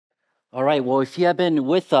All right, well, if you have been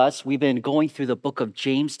with us, we've been going through the book of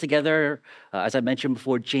James together. As I mentioned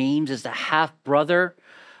before, James is the half brother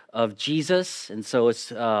of Jesus. And so it's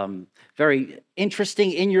very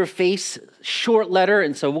interesting, in your face, short letter.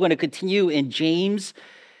 And so we're going to continue in James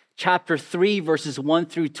chapter 3, verses 1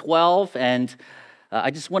 through 12. And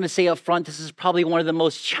I just want to say up front, this is probably one of the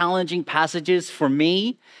most challenging passages for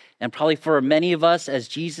me and probably for many of us, as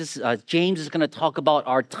James is going to talk about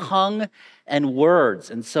our tongue and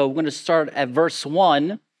words. And so we're going to start at verse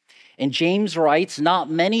 1. And James writes,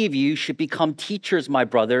 "Not many of you should become teachers, my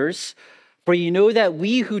brothers, for you know that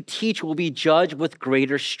we who teach will be judged with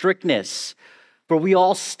greater strictness. For we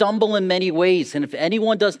all stumble in many ways, and if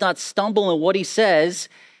anyone does not stumble in what he says,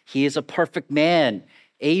 he is a perfect man,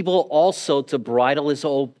 able also to bridle his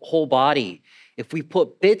whole body. If we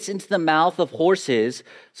put bits into the mouth of horses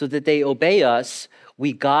so that they obey us,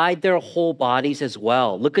 we guide their whole bodies as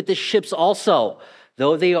well. Look at the ships also.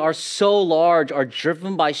 Though they are so large, are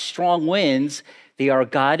driven by strong winds, they are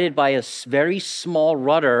guided by a very small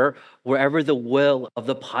rudder wherever the will of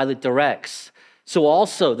the pilot directs. So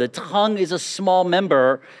also the tongue is a small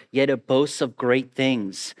member, yet it boasts of great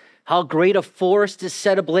things. How great a forest is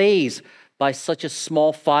set ablaze by such a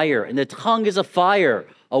small fire. And the tongue is a fire,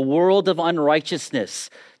 a world of unrighteousness.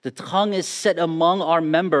 The tongue is set among our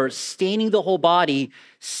members, staining the whole body,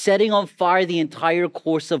 setting on fire the entire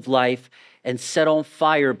course of life, and set on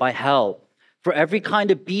fire by hell. For every kind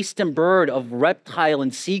of beast and bird, of reptile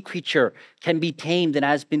and sea creature can be tamed and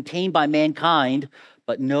has been tamed by mankind,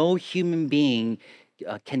 but no human being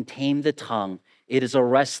can tame the tongue. It is a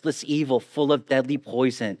restless evil full of deadly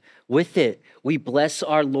poison. With it, we bless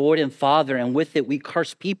our Lord and Father, and with it, we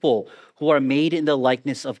curse people who are made in the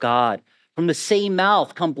likeness of God. From the same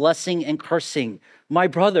mouth come blessing and cursing. My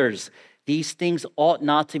brothers, these things ought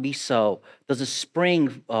not to be so. Does a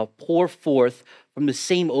spring pour forth from the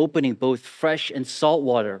same opening both fresh and salt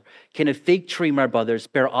water? Can a fig tree, my brothers,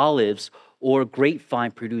 bear olives, or a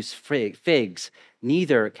grapevine produce figs?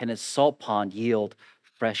 Neither can a salt pond yield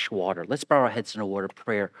fresh water." Let's bow our heads in a word of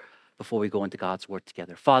prayer before we go into God's word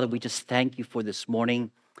together. Father, we just thank you for this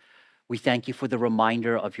morning. We thank you for the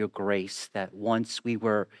reminder of your grace, that once we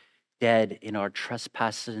were dead in our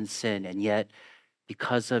trespasses and sin, and yet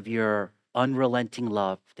because of your unrelenting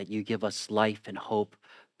love, that you give us life and hope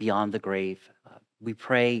beyond the grave. We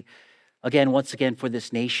pray once again for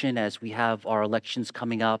this nation as we have our elections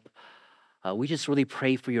coming up. We just really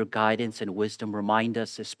pray for your guidance and wisdom. Remind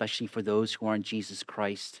us, especially for those who are in Jesus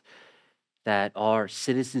Christ, that our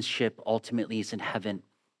citizenship ultimately is in heaven.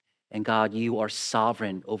 And God, you are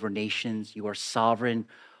sovereign over nations. You are sovereign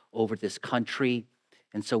over this country.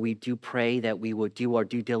 And so we do pray that we would do our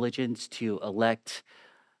due diligence to elect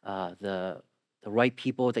the right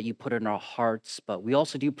people that you put in our hearts. But we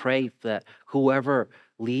also do pray that whoever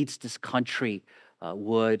leads this country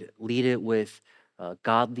would lead it with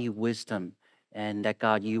godly wisdom, and that,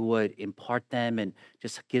 God, you would impart them and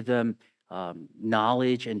just give them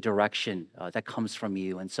knowledge and direction that comes from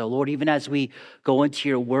you. And so, Lord, even as we go into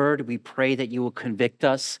your word, we pray that you will convict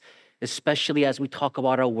us, especially as we talk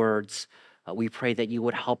about our words. We pray that you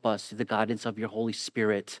would help us through the guidance of your Holy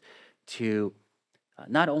Spirit to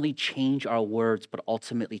not only change our words, but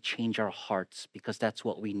ultimately change our hearts, because that's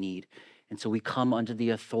what we need. And so we come under the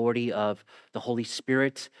authority of the Holy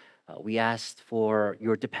Spirit. We ask for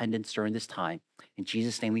your dependence during this time. In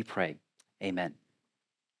Jesus' name we pray. Amen.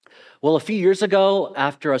 Well, a few years ago,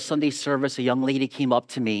 after a Sunday service, a young lady came up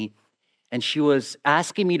to me, and she was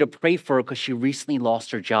asking me to pray for her because she recently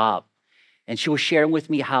lost her job. And she was sharing with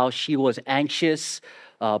me how she was anxious,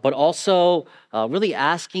 but also really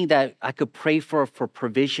asking that I could pray for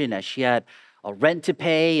provision, as she had rent to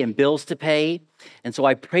pay and bills to pay. And so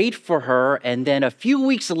I prayed for her. And then a few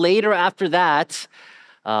weeks later after that,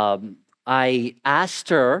 I asked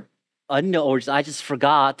her, or I just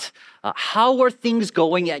forgot, how are things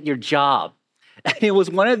going at your job? And it was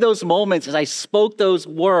one of those moments, as I spoke those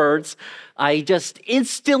words, I just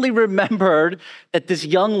instantly remembered that this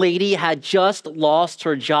young lady had just lost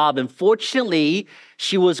her job. And fortunately,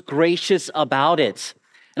 she was gracious about it.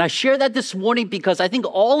 And I share that this morning because I think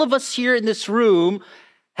all of us here in this room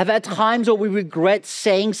have had times where we regret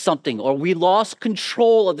saying something, or we lost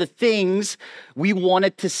control of the things we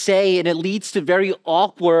wanted to say, and it leads to very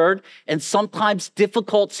awkward and sometimes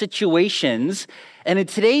difficult situations. And in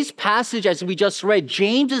today's passage, as we just read,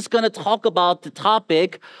 James is going to talk about the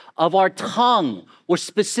topic of our tongue, or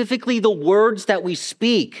specifically the words that we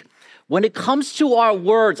speak. When it comes to our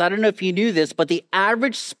words, I don't know if you knew this, but the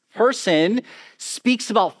average person speaks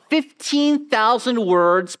about 15,000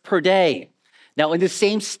 words per day. Now, in the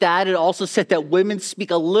same stat, it also said that women speak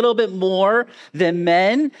a little bit more than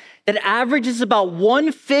men. That averages about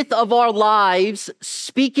 1/5 of our lives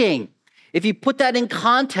speaking. If you put that in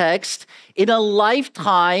context, in a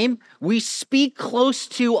lifetime, we speak close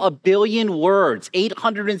to 1 billion words,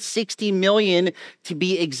 860 million to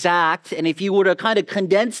be exact. And if you were to kind of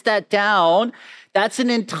condense that down, that's an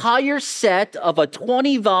entire set of a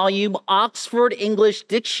 20-volume Oxford English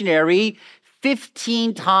Dictionary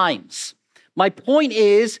 15 times. My point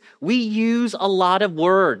is, we use a lot of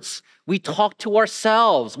words. We talk to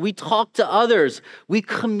ourselves. We talk to others. We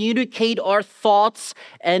communicate our thoughts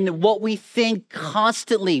and what we think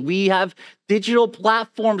constantly. We have digital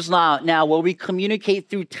platforms now where we communicate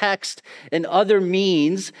through text and other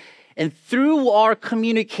means. And through our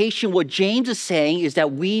communication, what James is saying is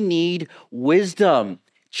that we need wisdom.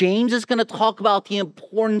 James is going to talk about the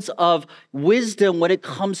importance of wisdom when it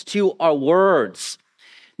comes to our words.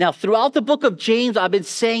 Now, throughout the book of James, I've been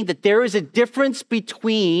saying that there is a difference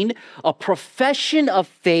between a profession of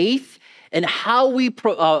faith and how we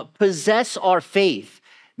possess our faith.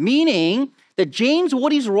 Meaning that James,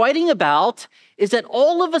 what he's writing about is that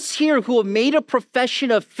all of us here who have made a profession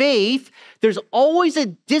of faith, there's always a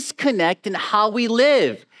disconnect in how we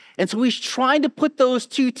live. And so he's trying to put those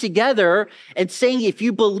two together and saying, if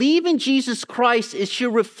you believe in Jesus Christ, it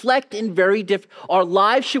should reflect in our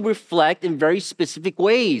lives should reflect in very specific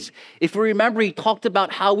ways. If we remember, he talked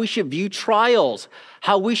about how we should view trials,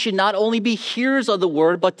 how we should not only be hearers of the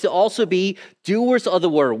word, but to also be doers of the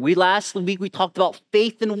word. Last week, we talked about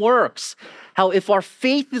faith and works, how if our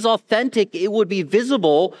faith is authentic, it would be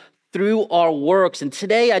visible through our works. And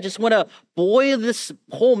today, I just want to boil this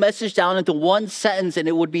whole message down into one sentence, and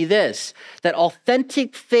it would be this, that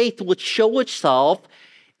authentic faith would show itself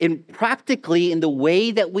practically in the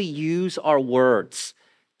way that we use our words.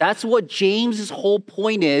 That's what James's whole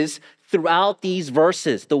point is throughout these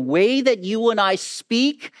verses. The way that you and I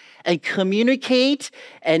speak and communicate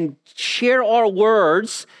and share our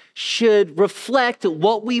words should reflect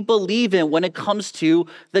what we believe in when it comes to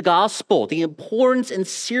the gospel. The importance and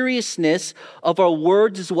seriousness of our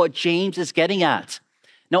words is what James is getting at.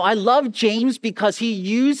 Now, I love James because he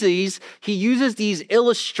uses these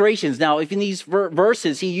illustrations. Now, if in these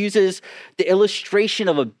verses, he uses the illustration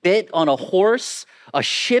of a bit on a horse, a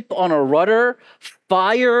ship on a rudder,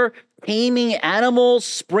 fire, taming animals,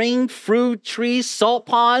 spring, fruit, trees, salt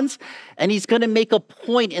ponds, and he's going to make a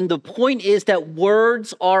point. And the point is that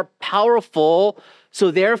words are powerful, so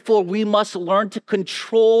therefore we must learn to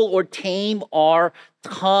control or tame our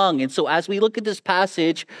tongue. And so as we look at this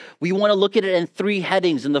passage, we want to look at it in 3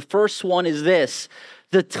 headings. And the first one is this: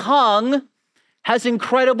 the tongue has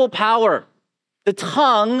incredible power. The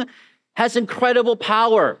tongue has incredible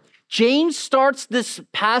power. James starts this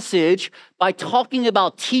passage by talking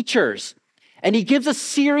about teachers, and he gives a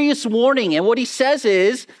serious warning. And what he says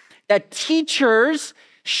is that teachers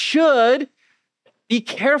should be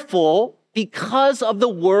careful because of the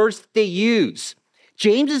words they use.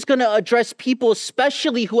 James is going to address people,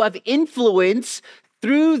 especially who have influence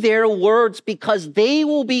through their words, because they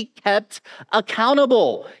will be kept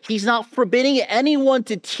accountable. He's not forbidding anyone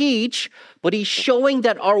to teach, but he's showing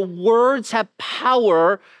that our words have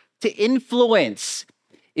power to influence.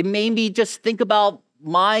 It made me just think about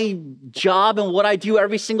my job and what I do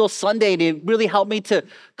every single Sunday, and it really helped me to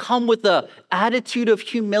come with the attitude of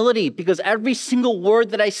humility, because every single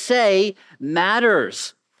word that I say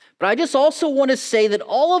matters. But I just also want to say that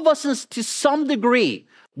all of us, to some degree,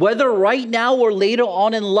 whether right now or later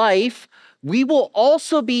on in life, we will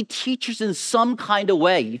also be teachers in some kind of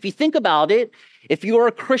way. If you think about it, if you're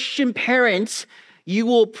a Christian parent, you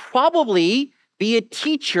will probably be a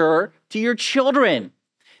teacher to your children.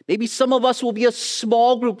 Maybe some of us will be a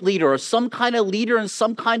small group leader or some kind of leader in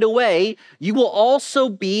some kind of way. You will also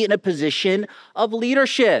be in a position of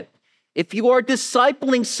leadership. If you are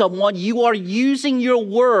discipling someone, you are using your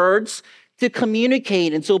words to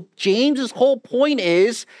communicate. And so James's whole point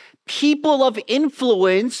is people of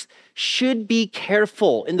influence should be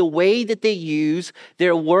careful in the way that they use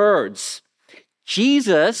their words.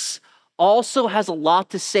 Jesus also has a lot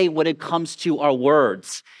to say when it comes to our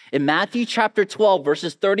words. In Matthew chapter 12,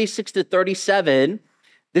 verses 36 to 37,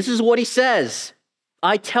 this is what he says: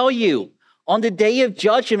 I tell you, on the day of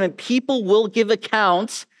judgment, people will give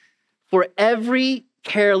accounts for every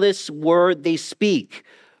careless word they speak.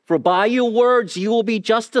 For by your words you will be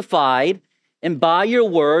justified, and by your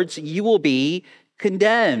words you will be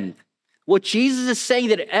condemned. What Jesus is saying,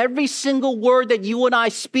 that every single word that you and I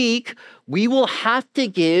speak, we will have to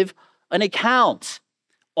give an account.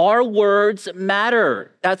 Our words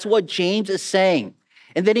matter. That's what James is saying.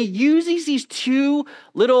 And then he uses these 2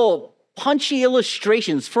 little punchy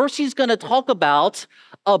illustrations. First, he's going to talk about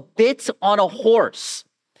a bit on a horse.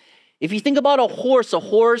 If you think about a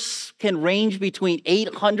horse can range between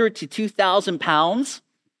 800 to 2,000 pounds.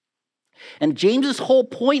 And James's whole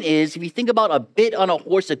point is, if you think about a bit on a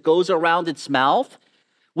horse that goes around its mouth,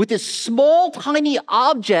 with this small, tiny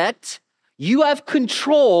object, you have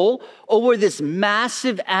control over this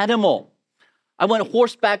massive animal. I went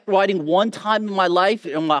horseback riding one time in my life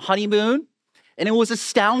on my honeymoon, and it was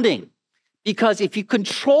astounding. Because if you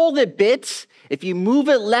control the bit, if you move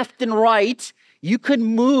it left and right, you can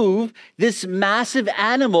move this massive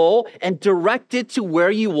animal and direct it to where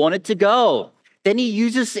you want it to go. Then he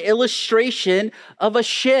uses the illustration of a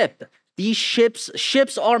ship. These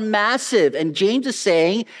ships are massive. And James is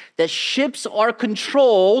saying that ships are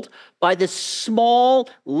controlled by this small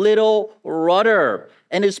little rudder.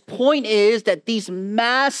 And his point is that these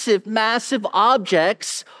massive, massive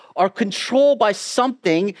objects are controlled by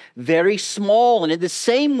something very small. And in the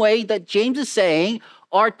same way that James is saying,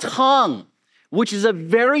 our tongue, which is a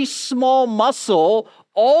very small muscle,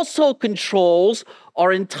 also controls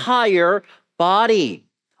our entire body.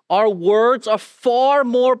 Our words are far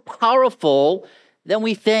more powerful than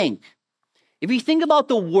we think. If you think about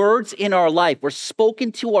the words in our life, we're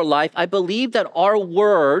spoken to our life, I believe that our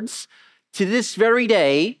words to this very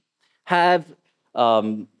day have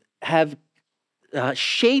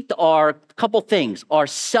shaped our couple things, our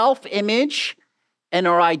self-image and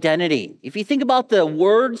our identity. If you think about the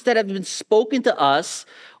words that have been spoken to us,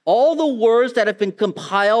 all the words that have been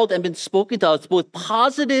compiled and been spoken to us, both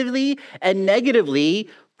positively and negatively,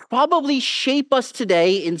 probably shape us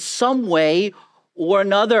today in some way or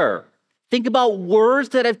another. Think about words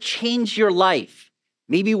that have changed your life.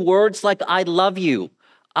 Maybe words like, I love you,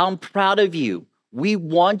 I'm proud of you, we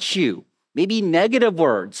want you. Maybe negative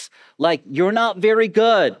words like, you're not very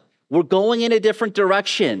good, we're going in a different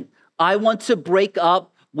direction, I want to break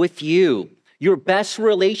up with you. Your best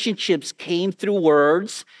relationships came through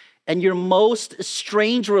words, and your most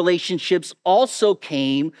strange relationships also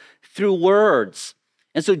came through words.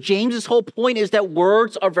 And so James's whole point is that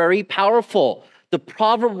words are very powerful. The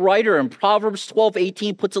proverb writer in Proverbs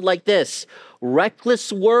 12:18 puts it like this: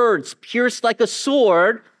 reckless words pierce like a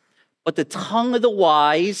sword, but the tongue of the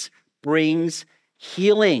wise brings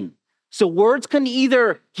healing. So words can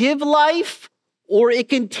either give life or it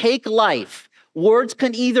can take life. Words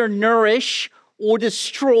can either nourish or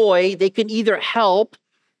destroy. They can either help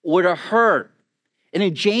or to hurt. And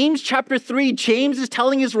in James chapter 3, James is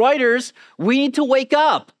telling his writers, we need to wake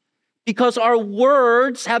up because our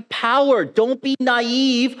words have power. Don't be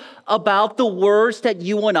naive about the words that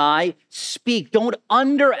you and I speak. Don't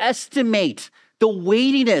underestimate the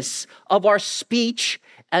weightiness of our speech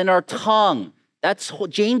and our tongue. That's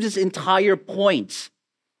James's entire point.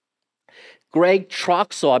 Greg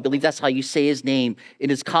Troxel, I believe that's how you say his name, in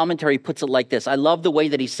his commentary puts it like this. I love the way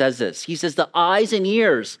that he says this. He says, the eyes and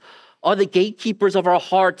ears are the gatekeepers of our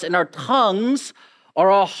hearts, and our tongues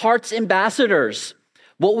are our heart's ambassadors.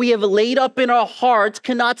 What we have laid up in our hearts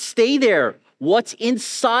cannot stay there. What's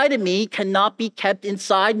inside of me cannot be kept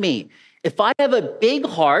inside me. If I have a big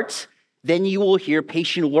heart, then you will hear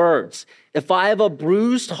patient words. If I have a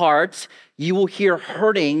bruised heart, you will hear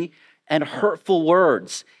hurting and hurtful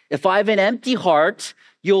words. If I have an empty heart,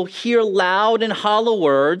 you'll hear loud and hollow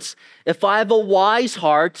words. If I have a wise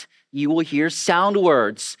heart, you will hear sound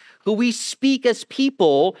words. Who we speak as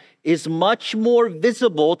people is much more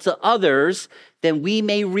visible to others than we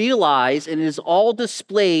may realize, and it is all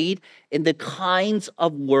displayed in the kinds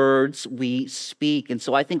of words we speak. And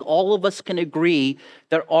so I think all of us can agree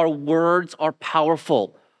that our words are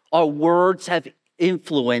powerful. Our words have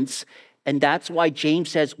influence, and that's why James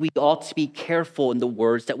says we ought to be careful in the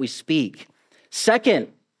words that we speak.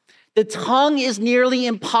 Second, the tongue is nearly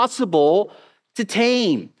impossible to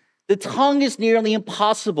tame. The tongue is nearly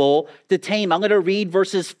impossible to tame. I'm going to read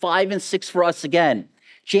verses 5 and 6 for us again.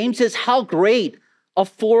 James says, how great a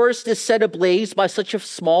forest is set ablaze by such a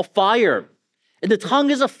small fire. And the tongue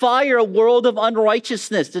is a fire, a world of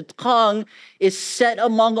unrighteousness. The tongue is set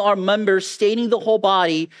among our members, staining the whole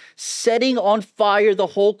body, setting on fire the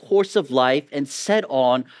whole course of life, and set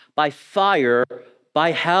on by fire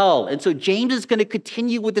by hell. And so James is going to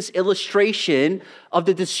continue with this illustration of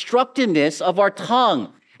the destructiveness of our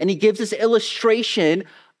tongue. And he gives this illustration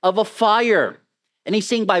of a fire. And he's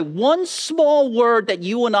saying by one small word that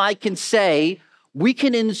you and I can say, we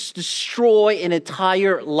can destroy an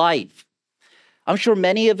entire life. I'm sure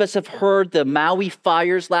many of us have heard the Maui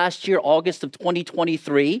fires last year, August of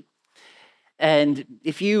 2023. And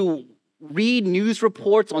if you read news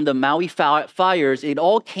reports on the Maui fires, it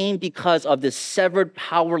all came because of this severed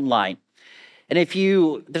power line. And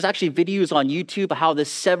there's actually videos on YouTube of how this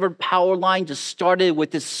severed power line just started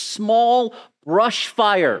with this small brush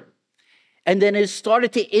fire. And then it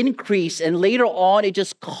started to increase. And later on, it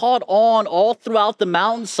just caught on all throughout the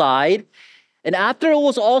mountainside. And after it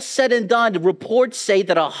was all said and done, the reports say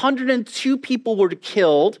that 102 people were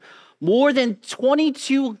killed. More than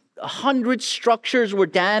 2,200 structures were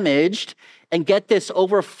damaged. And get this,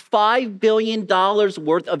 over $5 billion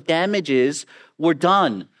worth of damages were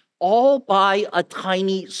done, all by a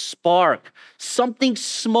tiny spark. Something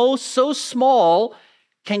small, so small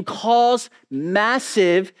can cause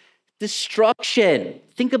massive destruction.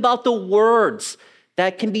 Think about the words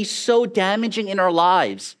that can be so damaging in our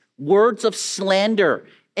lives. Words of slander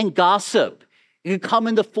and gossip. It can come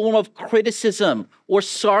in the form of criticism or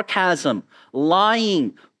sarcasm,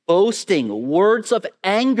 lying, boasting, words of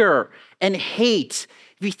anger and hate.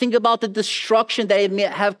 If you think about the destruction that may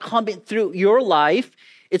have come through your life,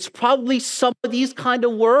 it's probably some of these kind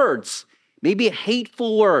of words, maybe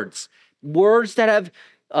hateful words, words that have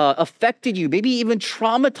affected you, maybe even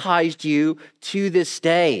traumatized you to this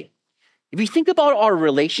day. If you think about our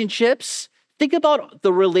relationships, think about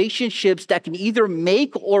the relationships that can either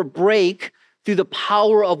make or break through the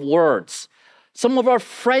power of words. Some of our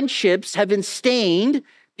friendships have been stained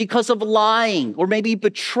because of lying or maybe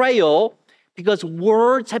betrayal because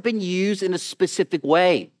words have been used in a specific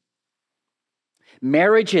way.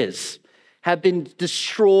 Marriages have been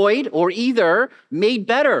destroyed or either made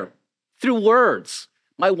better through words.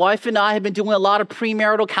 My wife and I have been doing a lot of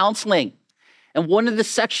premarital counseling. And one of the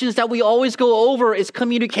sections that we always go over is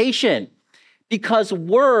communication because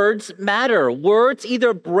words matter. Words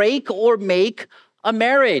either break or make a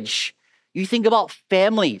marriage. You think about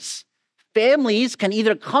families. Families can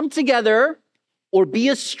either come together or be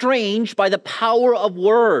estranged by the power of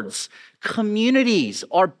words. Communities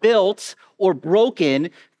are built or broken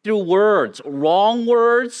through words. Wrong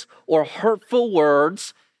words or hurtful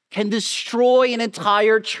words can destroy an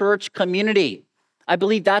entire church community. I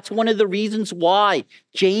believe that's one of the reasons why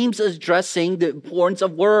James is addressing the importance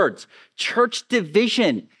of words. Church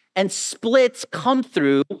division and splits come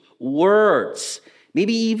through words.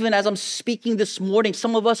 Maybe even as I'm speaking this morning,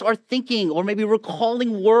 some of us are thinking or maybe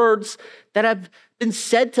recalling words that have been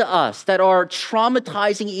said to us that are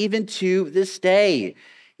traumatizing even to this day.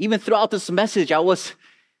 Even throughout this message, I was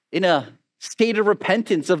in a state of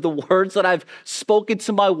repentance of the words that I've spoken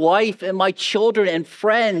to my wife and my children and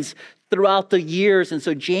friends throughout the years. And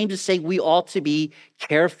so James is saying we ought to be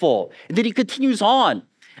careful. And then he continues on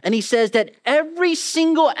and he says that every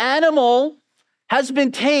single animal has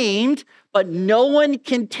been tamed, but no one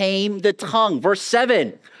can tame the tongue. Verse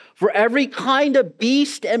 7, for every kind of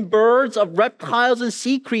beast and birds, of reptiles and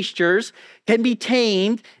sea creatures can be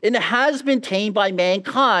tamed and has been tamed by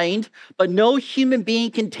mankind, but no human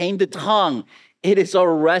being can tame the tongue. It is a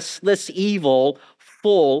restless evil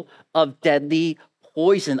full of deadly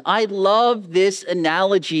poison. I love this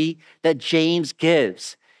analogy that James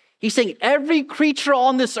gives. He's saying every creature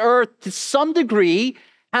on this earth to some degree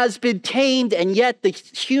has been tamed, and yet the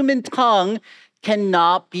human tongue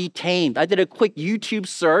cannot be tamed. I did a quick YouTube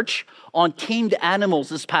search on tamed animals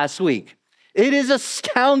this past week. It is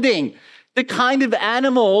astounding the kind of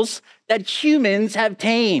animals that humans have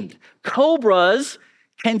tamed. Cobras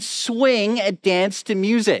can swing and dance to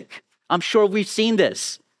music. I'm sure we've seen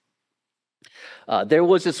this. There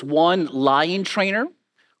was this one lion trainer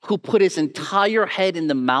who put his entire head in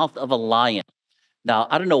the mouth of a lion. Now,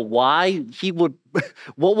 I don't know why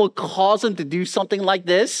what would cause him to do something like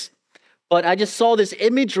this, but I just saw this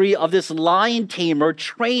imagery of this lion tamer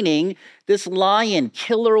training this lion.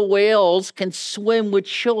 Killer whales can swim with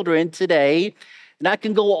children today, and I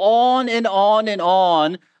can go on and on and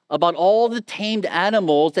on about all the tamed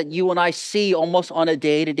animals that you and I see almost on a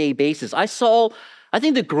day-to-day basis. I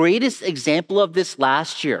think the greatest example of this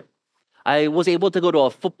last year. I was able to go to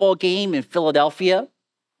a football game in Philadelphia.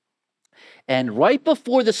 And right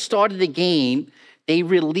before the start of the game, they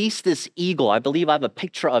released this eagle. I believe I have a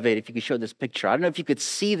picture of it, if you could show this picture. I don't know if you could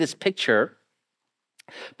see this picture.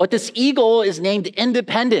 But this eagle is named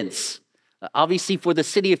Independence, obviously for the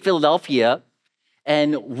city of Philadelphia.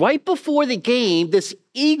 And right before the game, this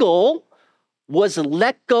eagle was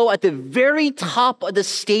let go at the very top of the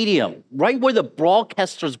stadium, right where the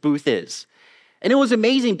broadcaster's booth is. And it was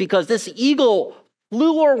amazing because this eagle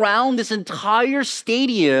flew around this entire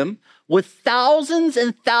stadium with thousands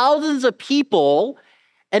and thousands of people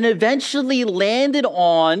and eventually landed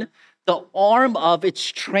on the arm of its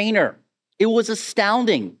trainer. It was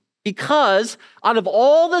astounding because out of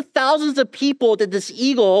all the thousands of people that this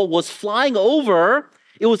eagle was flying over,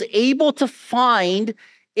 it was able to find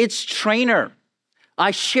its trainer.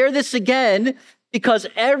 I share this again because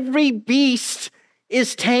every beast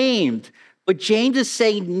is tamed. But James is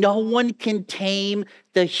saying no one can tame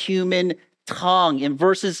the human tongue. In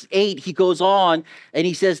verses 8, he goes on and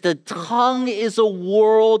he says, the tongue is a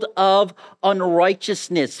world of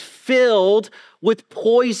unrighteousness filled with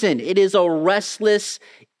poison. It is a restless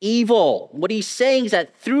evil. What he's saying is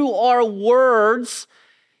that through our words,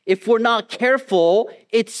 if we're not careful,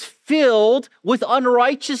 it's filled with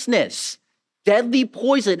unrighteousness, deadly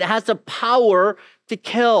poison. It has the power to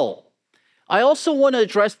kill. I also want to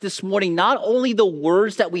address this morning not only the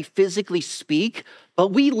words that we physically speak, but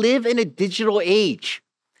we live in a digital age.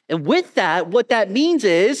 And with that, what that means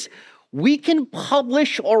is we can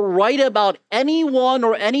publish or write about anyone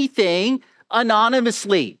or anything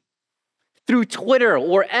anonymously through Twitter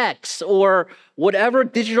or X or whatever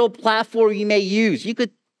digital platform you may use. You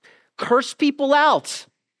could curse people out,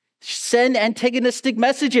 send antagonistic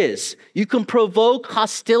messages. You can provoke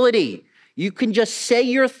hostility. You can just say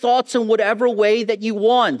your thoughts in whatever way that you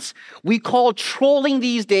want. We call trolling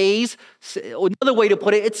these days, another way to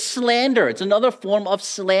put it, it's slander. It's another form of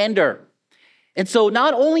slander. And so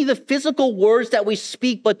not only the physical words that we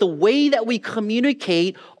speak, but the way that we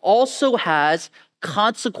communicate also has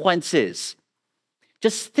consequences.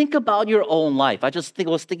 Just think about your own life. I was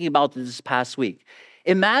thinking about this past week.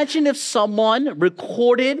 Imagine if someone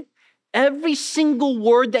recorded every single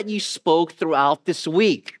word that you spoke throughout this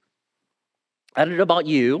week. I don't know about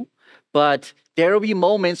you, but there will be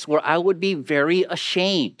moments where I would be very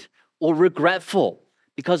ashamed or regretful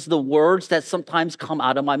because of the words that sometimes come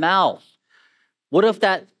out of my mouth. What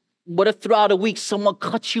if throughout a week someone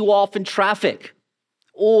cuts you off in traffic?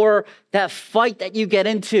 Or that fight that you get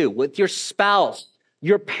into with your spouse,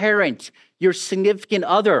 your parent, your significant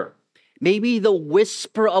other? Maybe the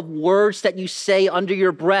whisper of words that you say under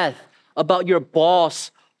your breath about your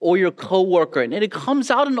boss or your coworker, and it comes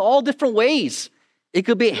out in all different ways. It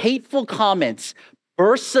could be hateful comments,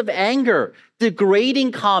 bursts of anger,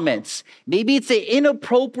 degrading comments. Maybe it's an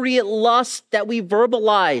inappropriate lust that we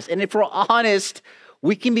verbalize. And if we're honest,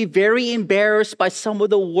 we can be very embarrassed by some of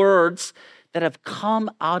the words that have come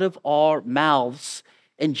out of our mouths.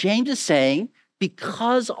 And James is saying,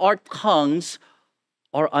 because our tongues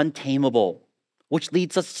are untamable, which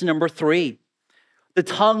leads us to number 3. The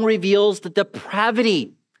tongue reveals the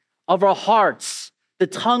depravity of our hearts. The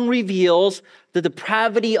tongue reveals the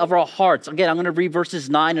depravity of our hearts. Again, I'm going to read verses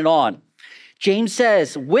 9 and on. James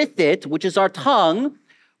says, with it, which is our tongue,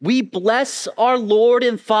 we bless our Lord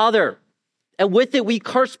and Father. And with it, we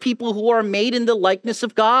curse people who are made in the likeness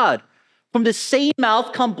of God. From the same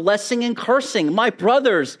mouth come blessing and cursing. My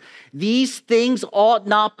brothers, these things ought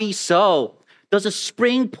not be so. Does a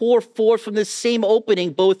spring pour forth from the same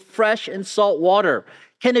opening both fresh and salt water?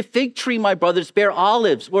 Can a fig tree, my brothers, bear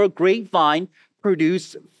olives, or a grapevine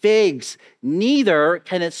produce figs? Neither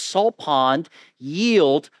can a salt pond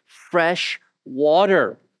yield fresh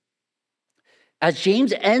water. As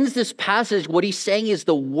James ends this passage, what he's saying is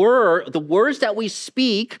the words that we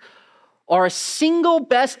speak are a single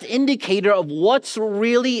best indicator of what's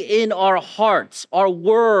really in our hearts. Our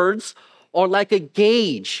words are like a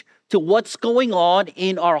gauge to what's going on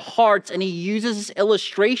in our hearts. And he uses this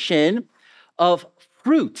illustration of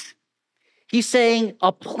fruit. He's saying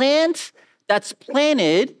a plant that's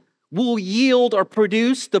planted will yield or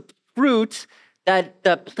produce the fruit that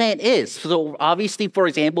the plant is. So obviously, for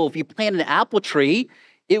example, if you plant an apple tree,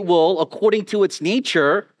 it will, according to its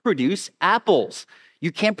nature, produce apples.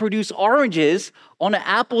 You can't produce oranges on an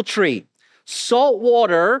apple tree. Salt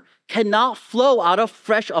water cannot flow out of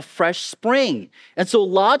a fresh spring. And so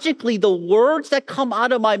logically, the words that come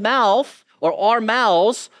out of my mouth or our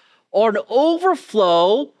mouths are an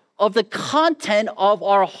overflow of the content of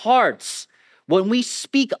our hearts. When we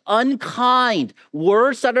speak unkind,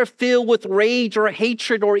 words that are filled with rage or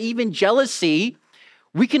hatred or even jealousy,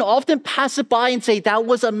 we can often pass it by and say, that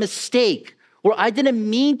was a mistake, or I didn't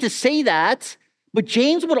mean to say that. But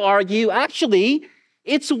James would argue, actually,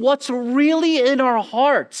 it's what's really in our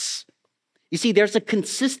hearts. You see, there's a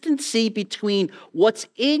consistency between what's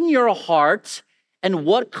in your heart and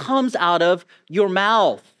what comes out of your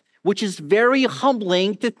mouth, which is very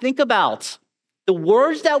humbling to think about. The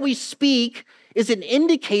words that we speak is an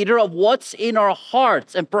indicator of what's in our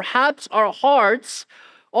hearts. And perhaps our hearts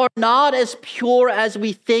are not as pure as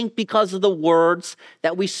we think because of the words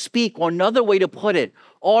that we speak. Or another way to put it,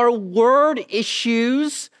 our word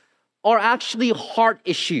issues are actually heart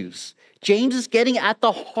issues. James is getting at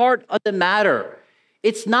the heart of the matter.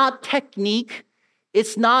 It's not technique.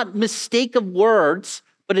 It's not mistake of words,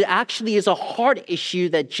 but it actually is a heart issue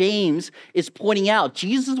that James is pointing out.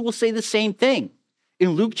 Jesus will say the same thing. In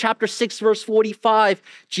Luke chapter 6, verse 45,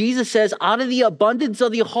 Jesus says, out of the abundance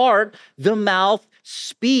of the heart, the mouth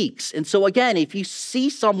speaks. And so again, if you see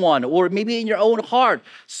someone, or maybe in your own heart,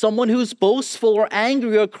 someone who's boastful or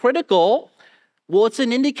angry or critical, well, it's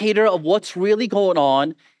an indicator of what's really going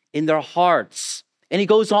on in their hearts. And he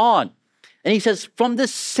goes on, and he says, from the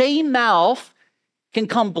same mouth can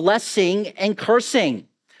come blessing and cursing.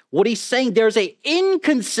 What he's saying, there's an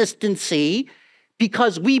inconsistency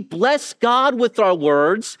because we bless God with our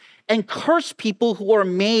words and curse people who are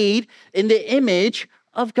made in the image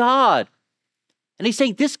of God. And he's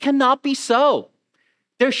saying this cannot be so.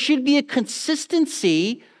 There should be a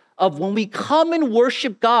consistency of when we come and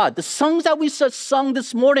worship God. The songs that we sung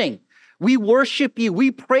this morning, we worship you,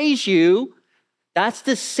 we praise you. That's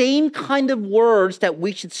the same kind of words that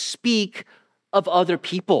we should speak of other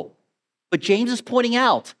people. But James is pointing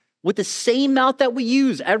out, with the same mouth that we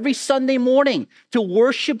use every Sunday morning to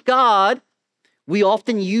worship God, we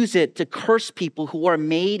often use it to curse people who are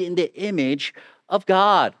made in the image of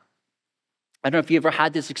God. I don't know if you ever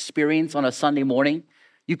had this experience on a Sunday morning.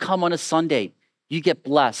 You come on a Sunday, you get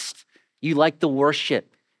blessed, you like the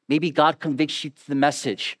worship. Maybe God convicts you to the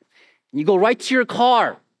message. And you go right to your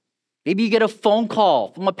car. Maybe you get a phone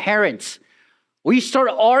call from a parent, or you start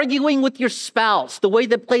arguing with your spouse. The way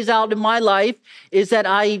that plays out in my life is that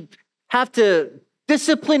I have to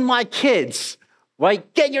discipline my kids,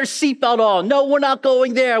 right? Get your seatbelt on. No, we're not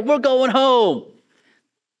going there. We're going home.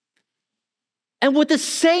 And with the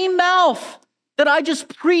same mouth that I just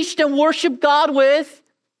preached and worshiped God with,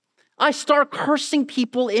 I start cursing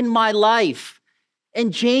people in my life.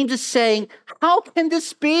 And James is saying, how can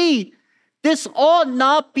this be? This ought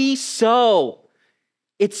not be so.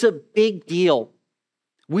 It's a big deal.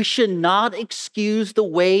 We should not excuse the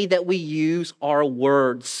way that we use our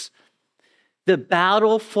words. The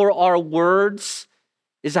battle for our words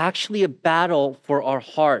is actually a battle for our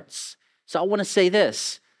hearts. So I want to say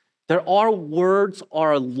this. Our words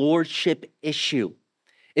are a lordship issue.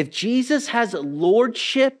 If Jesus has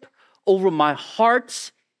lordship over my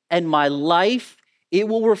heart and my life, it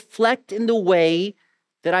will reflect in the way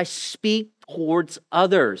that I speak towards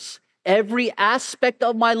others. Every aspect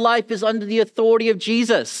of my life is under the authority of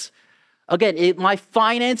Jesus. Again, my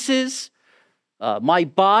finances, my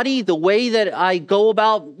body, the way that I go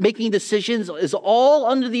about making decisions is all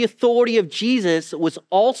under the authority of Jesus, which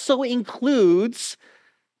also includes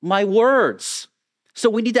my words. So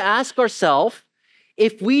we need to ask ourselves,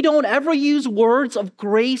 if we don't ever use words of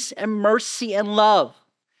grace and mercy and love,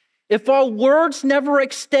 if our words never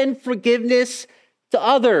extend forgiveness to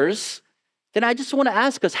others, then I just want to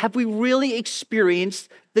ask us, have we really experienced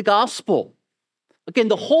the gospel? Again,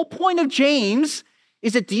 the whole point of James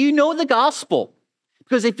is that, do you know the gospel?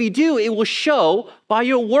 Because if you do, it will show by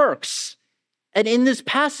your works. And in this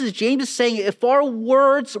passage, James is saying, if our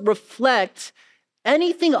words reflect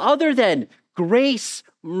anything other than grace,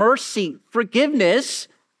 mercy, forgiveness,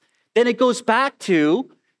 then it goes back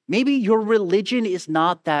to maybe your religion is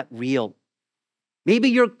not that real.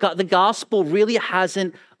 Maybe the gospel really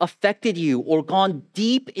hasn't affected you or gone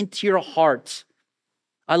deep into your heart.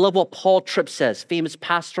 I love what Paul Tripp says, famous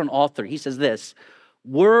pastor and author. He says this,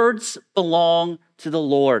 words belong to the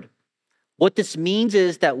Lord. What this means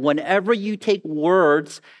is that whenever you take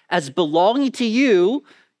words as belonging to you,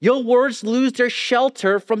 your words lose their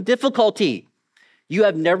shelter from difficulty. You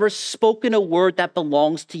have never spoken a word that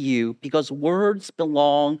belongs to you because words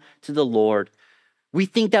belong to the Lord. We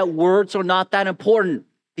think that words are not that important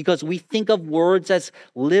because we think of words as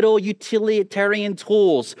little utilitarian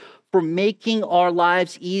tools for making our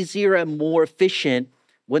lives easier and more efficient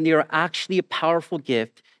when they are actually a powerful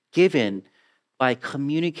gift given by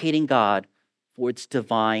communicating God for its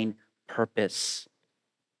divine purpose.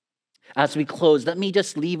 As we close, let me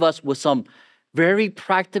just leave us with some very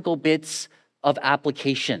practical bits of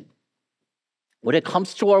application. When it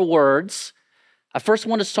comes to our words, I first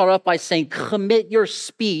want to start off by saying, commit your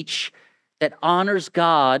speech that honors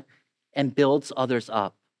God and builds others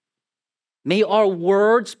up. May our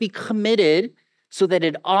words be committed so that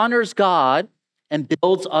it honors God and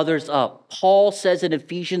builds others up. Paul says in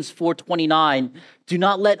Ephesians 4:29, do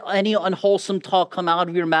not let any unwholesome talk come out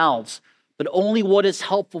of your mouths, but only what is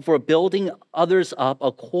helpful for building others up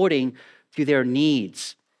according to their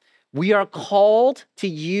needs. We are called to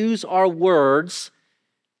use our words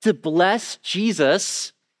to bless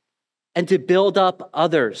Jesus and to build up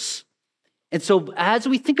others. And so as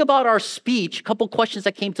we think about our speech, a couple questions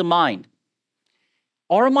that came to mind.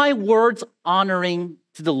 Are my words honoring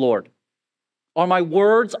to the Lord? Are my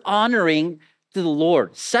words honoring to the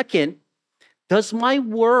Lord? Second, do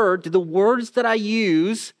the words that I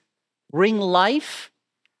use bring life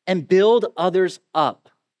and build others up.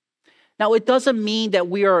 Now, it doesn't mean that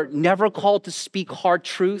we are never called to speak hard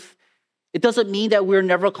truth. It doesn't mean that we're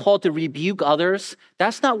never called to rebuke others.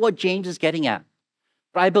 That's not what James is getting at.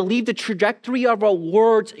 But I believe the trajectory of our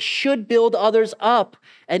words should build others up,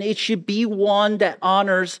 and it should be one that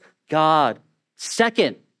honors God.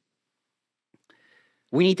 Second,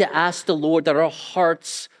 we need to ask the Lord that our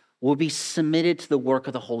hearts will be submitted to the work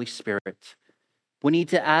of the Holy Spirit. We need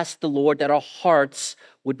to ask the Lord that our hearts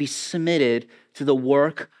would be submitted to the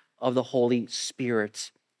work of the Holy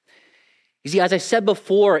Spirit. You see, as I said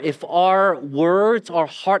before, if our words are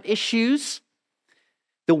heart issues,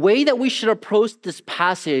 the way that we should approach this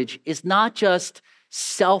passage is not just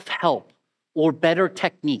self-help or better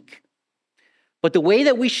technique, but the way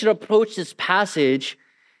that we should approach this passage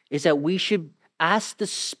is that we should ask the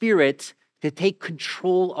Spirit to take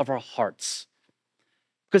control of our hearts.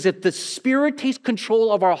 Because if the Spirit takes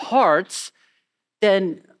control of our hearts,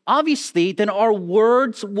 then obviously, then our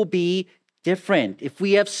words will be different. If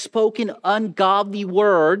we have spoken ungodly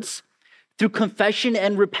words through confession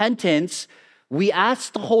and repentance, we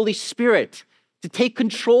ask the Holy Spirit to take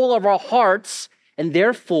control of our hearts and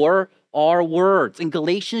therefore our words. In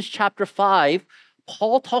Galatians chapter 5,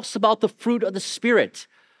 Paul talks about the fruit of the Spirit,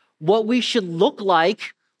 what we should look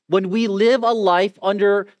like when we live a life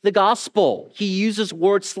under the gospel. He uses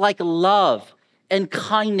words like love and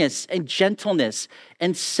kindness and gentleness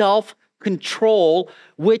and self-control,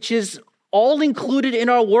 which is all included in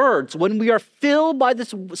our words. When we are filled by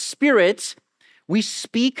this Spirit, we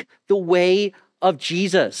speak the way of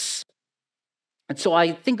Jesus. And so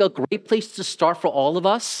I think a great place to start for all of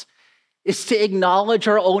us is to acknowledge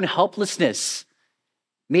our own helplessness.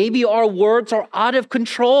 Maybe our words are out of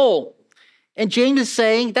control. And James is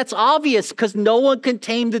saying that's obvious because no one can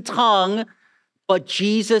tame the tongue, but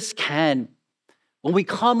Jesus can. When we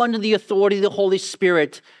come under the authority of the Holy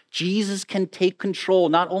Spirit, Jesus can take control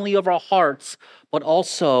not only of our hearts, but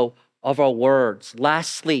also of our words.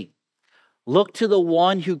 Lastly, look to the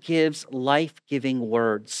one who gives life-giving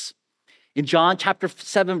words. In John chapter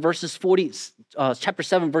 7, verses 46,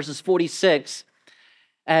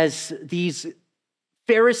 as these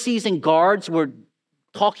Pharisees and guards were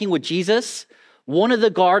talking with Jesus, one of the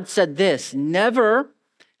guards said this, "Never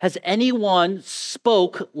has anyone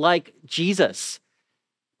spoke like Jesus."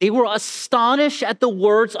 They were astonished at the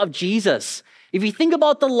words of Jesus. If you think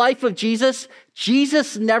about the life of Jesus,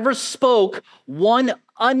 Jesus never spoke one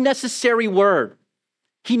unnecessary word.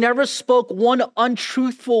 He never spoke one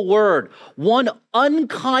untruthful word, one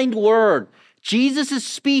unkind word. Jesus'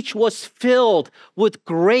 speech was filled with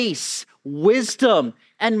grace, wisdom,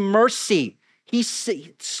 and mercy. He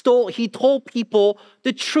told people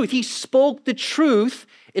the truth. He spoke the truth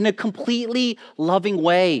in a completely loving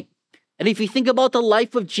way. And if you think about the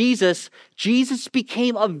life of Jesus, Jesus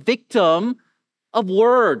became a victim of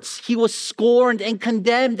words. He was scorned and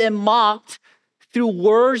condemned and mocked through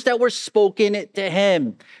words that were spoken to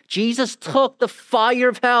him. Jesus took the fire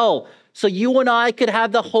of hell so you and I could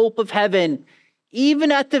have the hope of heaven.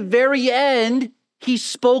 Even at the very end, he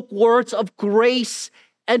spoke words of grace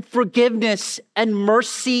and forgiveness and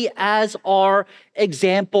mercy as our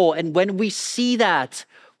example. And when we see that,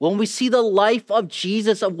 when we see the life of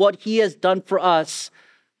Jesus, of what he has done for us,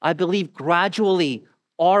 I believe gradually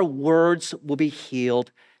our words will be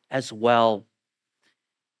healed as well.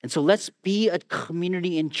 And so let's be a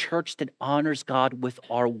community in church that honors God with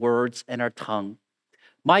our words and our tongue.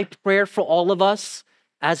 My prayer for all of us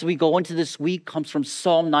as we go into this week comes from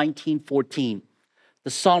Psalm 19:14. The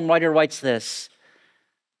psalm writer writes this,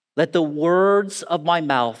 "Let the words of my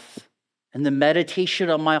mouth and the meditation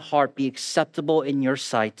of my heart be acceptable in your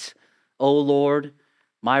sight, O Lord,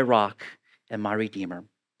 my rock and my redeemer."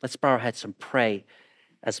 Let's bow our heads and pray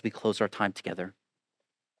as we close our time together.